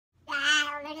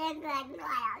Hey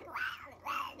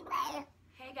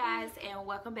guys, and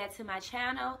welcome back to my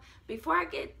channel. Before I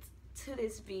get to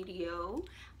this video,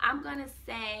 I'm gonna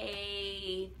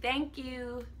say thank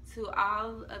you to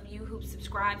all of you who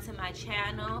subscribe to my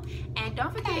channel, and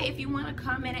don't forget, if you want to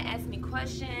comment and ask me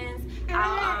questions,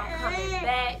 I'll comment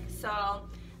back. So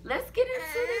let's get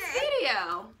into this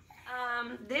video.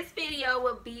 This video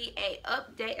will be a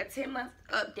 10-month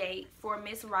update for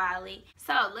Miss Riley.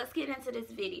 So let's get into this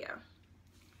video.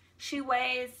 She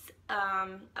weighs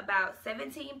about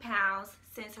 17 pounds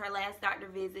since her last doctor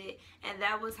visit, and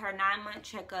that was her 9-month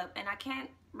checkup. And I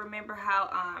can't remember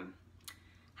how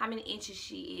many inches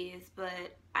she is,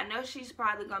 but I know she's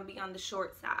probably gonna be on the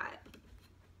short side,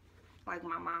 like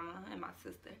my mama and my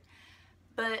sister.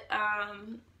 But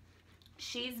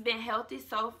she's been healthy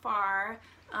so far.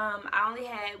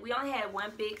 We only had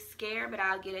one big scare, but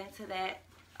I'll get into that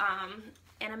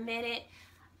in a minute.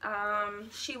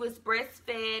 She was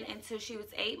breastfed until she was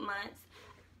 8 months.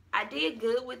 I did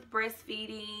good with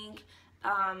breastfeeding.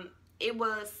 It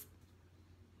was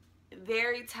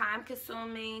very time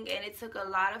consuming, and it took a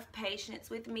lot of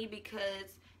patience with me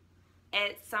because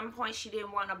at some point she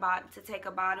didn't want to take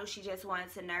a bottle. She just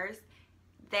wanted to nurse.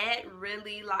 That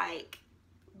really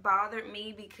bothered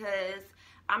me because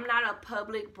I'm not a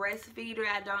public breastfeeder.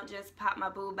 I don't just pop my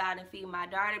boob out and feed my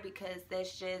daughter because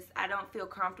that's just, I don't feel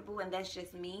comfortable, and that's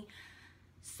just me.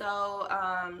 So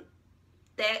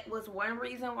that was one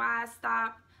reason why I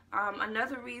stopped.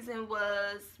 Another reason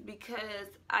was because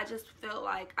I just felt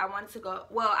like I wanted to go,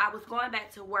 well, I was going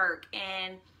back to work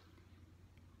and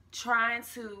trying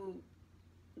to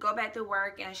go back to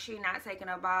work and she not taking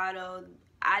a bottle.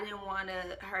 I didn't want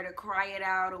her to cry it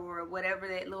out or whatever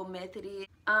that little method is.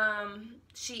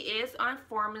 She is on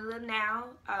formula now,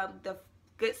 the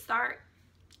Good Start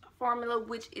formula,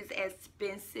 which is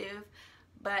expensive,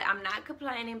 but I'm not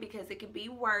complaining because it could be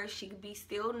worse. She could be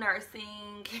still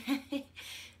nursing.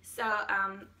 So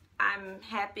I'm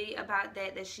happy about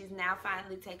that she's now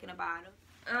finally taking a bottle.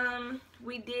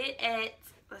 We did at,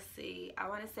 let's see, I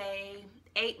want to say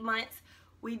 8 months,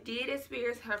 we did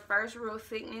experience her first real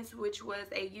sickness, which was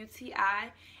a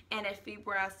UTI and a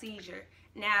febrile seizure.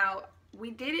 Now, we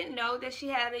didn't know that she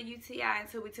had a UTI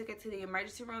until we took her to the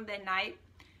emergency room that night.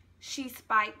 She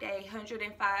spiked a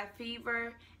 105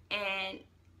 fever, and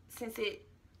since it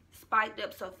spiked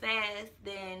up so fast,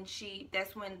 then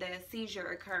that's when the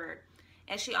seizure occurred.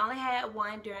 And she only had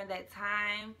one during that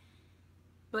time,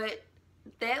 but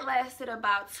that lasted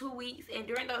about 2 weeks, and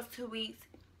during those 2 weeks,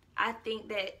 I think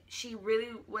that she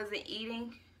really wasn't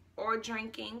eating or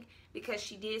drinking because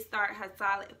she did start her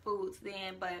solid foods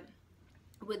then, but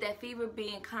with that fever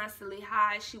being constantly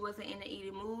high, she wasn't in the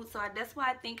eating mood. So that's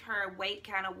why I think her weight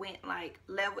kind of went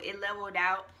it leveled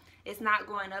out. It's not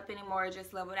going up anymore, it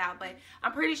just leveled out. But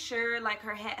I'm pretty sure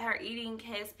her eating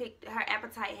her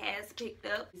appetite has picked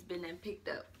up. It's been picked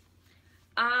up.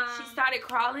 She started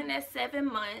crawling at 7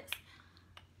 months.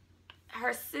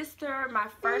 Her sister, my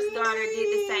first daughter, did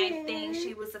the same thing.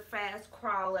 She was a fast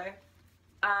crawler.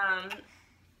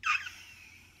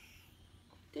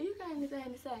 Do you got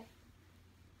anything to say?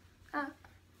 Huh?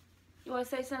 You want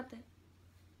to say something?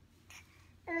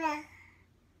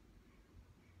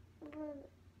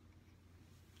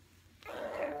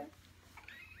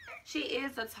 She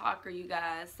is a talker, you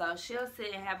guys, so she'll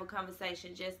sit and have a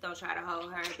conversation. Just don't try to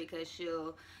hold her because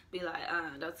she'll be like,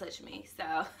 don't touch me.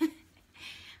 So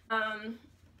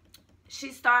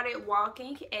she started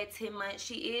walking at 10 months.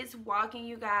 She is walking,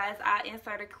 you guys. I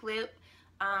insert a clip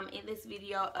in this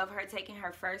video of her taking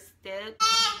her first step.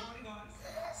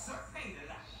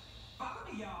 Follow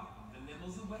me, y'all. The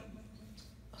nibbles are waiting.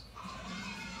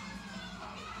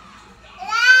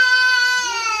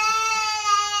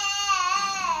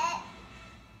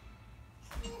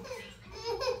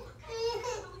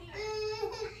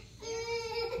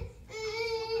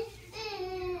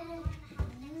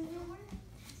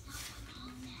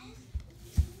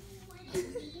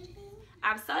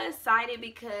 I'm so excited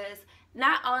because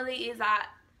not only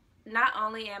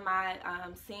am I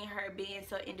seeing her being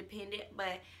so independent,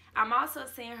 but I'm also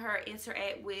seeing her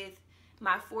interact with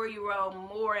my 4-year-old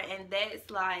more, and that's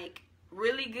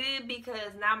really good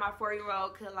because now my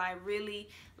 4-year-old could really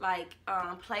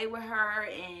play with her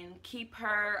and keep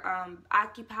her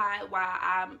occupied while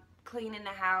I'm cleaning the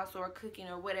house or cooking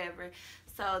or whatever.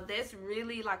 So that's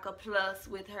really a plus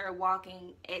with her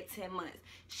walking at 10 months.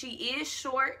 She is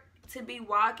short to be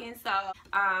walking, so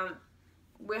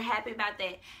we're happy about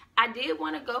that. I did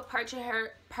want to go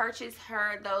purchase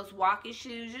her those walking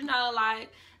shoes, you know,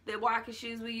 like the walking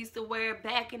shoes we used to wear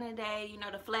back in the day, you know,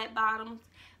 the flat bottoms,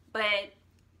 but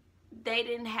they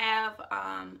didn't have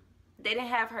they didn't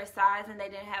have her size and they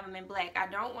didn't have them in black. I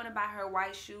don't want to buy her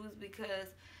white shoes because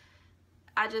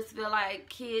I just feel like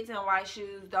kids and white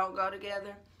shoes don't go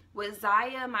together. With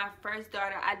Zaya, my first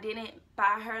daughter, I didn't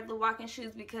buy her the walking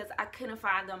shoes because I couldn't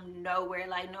find them nowhere.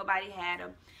 Like, nobody had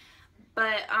them.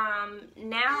 But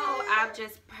now I've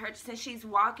just purchased, since she's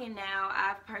walking now,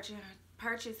 I've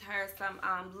purchased her some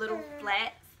little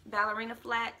flats, ballerina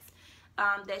flats,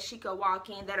 that she could walk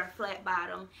in, that are flat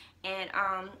bottom. And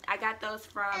I got those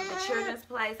from the children's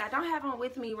place. I don't have them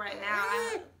with me right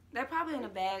now. They're probably in a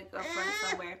bag up front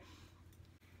somewhere.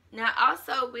 Now,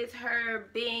 also with her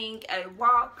being a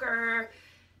walker,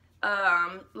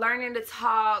 learning to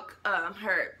talk,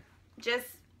 her just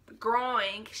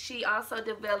growing, she also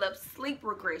developed sleep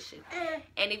regression.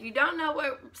 And if you don't know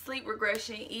what sleep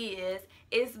regression is,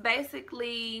 it's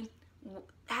basically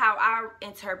how I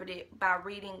interpret it by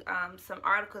reading some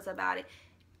articles about it.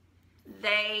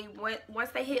 Once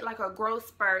they hit like a growth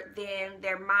spurt, then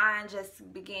their mind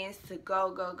just begins to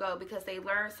go because they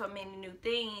learn so many new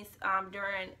things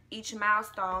during each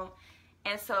milestone.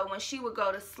 And so when she would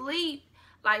go to sleep,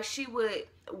 like, she would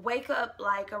wake up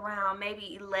like around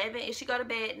maybe 11. If she go to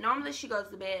bed, normally she goes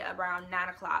to bed around 9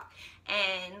 o'clock,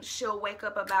 and she'll wake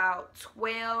up about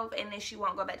 12, and then she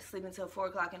won't go back to sleep until 4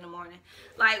 o'clock in the morning.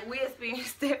 Like, we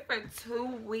experienced it for 2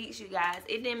 weeks, you guys.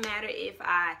 It didn't matter if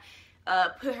I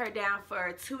put her down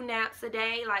for 2 naps a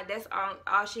day. Like, that's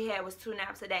all she had was 2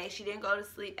 naps a day. She didn't go to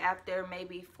sleep after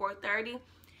maybe 4:30,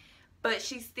 but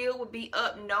she still would be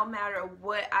up no matter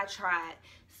what I tried.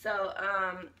 So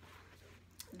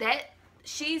that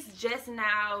she's just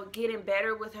now getting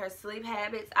better with her sleep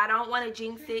habits. I don't want to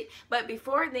jinx it, but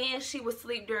before then she would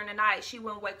sleep during the night. She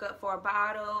wouldn't wake up for a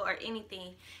bottle or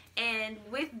anything. And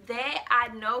with that, I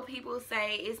know people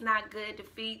say it's not good to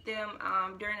feed them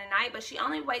during the night, but she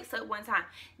only wakes up one time.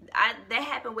 That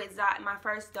happened with my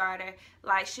first daughter.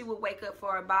 Like, she would wake up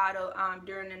for a bottle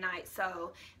during the night.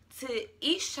 So to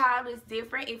each child is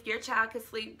different. If your child can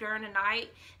sleep during the night,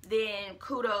 then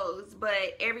kudos,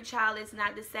 but every child is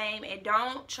not the same. And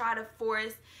don't try to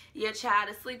force your child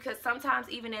to sleep, because sometimes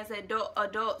even as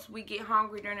adults we get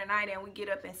hungry during the night and we get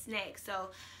up and snack.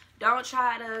 So don't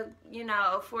try to, you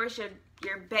know, force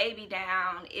your baby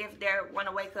down if they want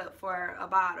to wake up for a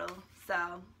bottle. So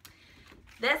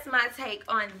that's my take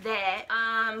on that.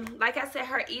 Like I said,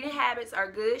 her eating habits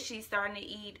are good. She's starting to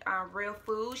eat real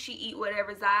food. She eat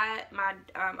whatever my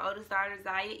oldest daughter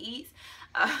Zaya eats.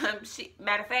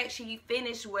 Matter of fact, she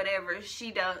finished whatever she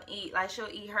don't eat. Like, she'll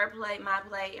eat her plate, my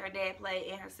plate, her dad's plate,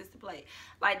 and her sister's plate.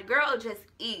 Like, the girl just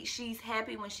eats. She's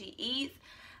happy when she eats.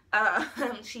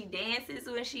 She dances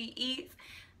when she eats.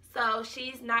 So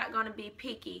she's not going to be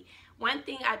picky. One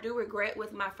thing I do regret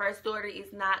with my first daughter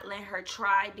is not letting her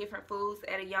try different foods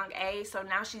at a young age. So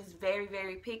now she's very,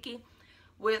 very picky.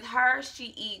 With her,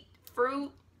 she eats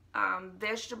fruit,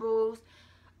 vegetables.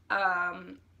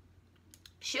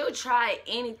 She'll try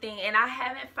anything. And I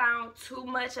haven't found too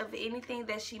much of anything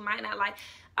that she might not like.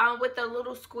 With the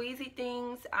little squeezy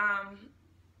things,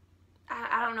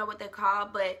 I don't know what they're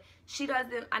called, but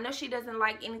I know she doesn't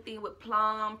like anything with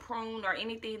plum, prune, or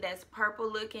anything that's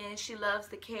purple looking. She loves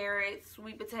the carrots,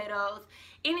 sweet potatoes,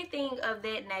 anything of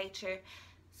that nature.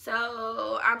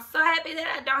 So I'm so happy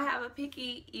that I don't have a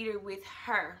picky eater with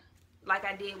her like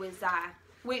I did with Zai,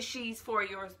 which she's 4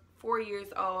 years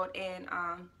old, and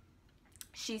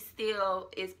she still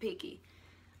is picky.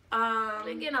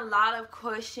 We're getting a lot of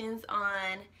questions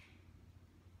on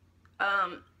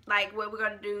like what we're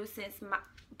gonna do since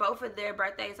both of their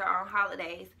birthdays are on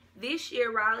holidays. This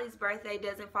year, Riley's birthday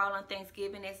doesn't fall on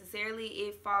Thanksgiving necessarily.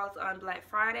 It falls on Black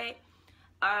Friday.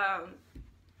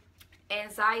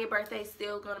 And Zaya's birthday is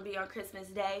still going to be on Christmas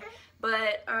Day.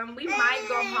 But we might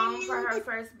go home for her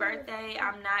first birthday.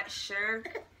 I'm not sure.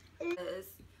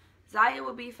 Zaya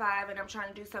will be 5, and I'm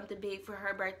trying to do something big for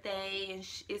her birthday. And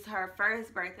it's her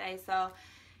first birthday. So,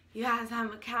 you guys,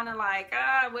 I'm kind of like,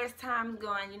 where's time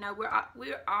going? You know,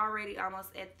 we're already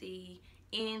almost at the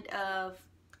end of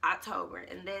October,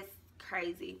 and that's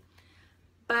crazy.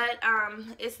 But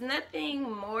it's nothing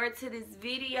more to this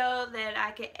video that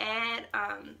I can add.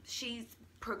 She's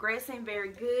progressing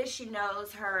very good. She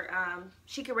knows her,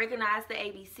 she can recognize the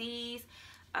ABCs.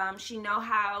 She know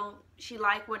how she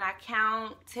like when I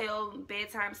count, tell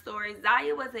bedtime stories.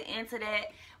 Zaya wasn't into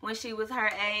that when she was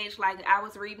her age. Like, I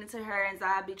was reading to her and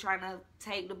Zaya be trying to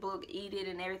take the book, eat it,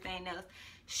 and everything else.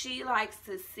 She likes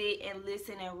to sit and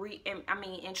listen and read,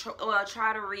 and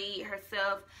try to read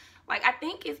herself. Like, I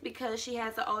think it's because she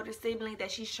has an older sibling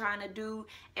that she's trying to do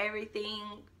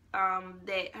everything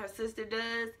that her sister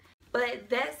does. But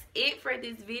that's it for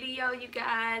this video, you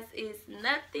guys. It's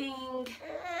nothing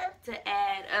to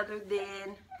add other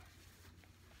than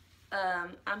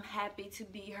I'm happy to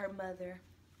be her mother.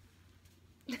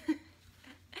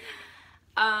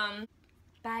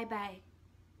 Bye bye.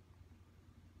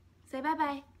 Say bye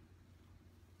bye.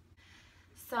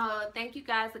 So thank you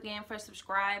guys again for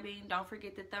subscribing. Don't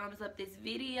forget to thumbs up this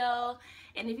video,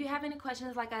 and if you have any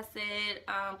questions, like I said,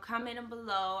 comment them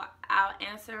below. I'll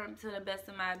answer them to the best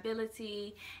of my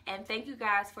ability. And thank you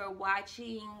guys for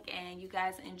watching, and you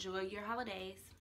guys enjoy your holidays.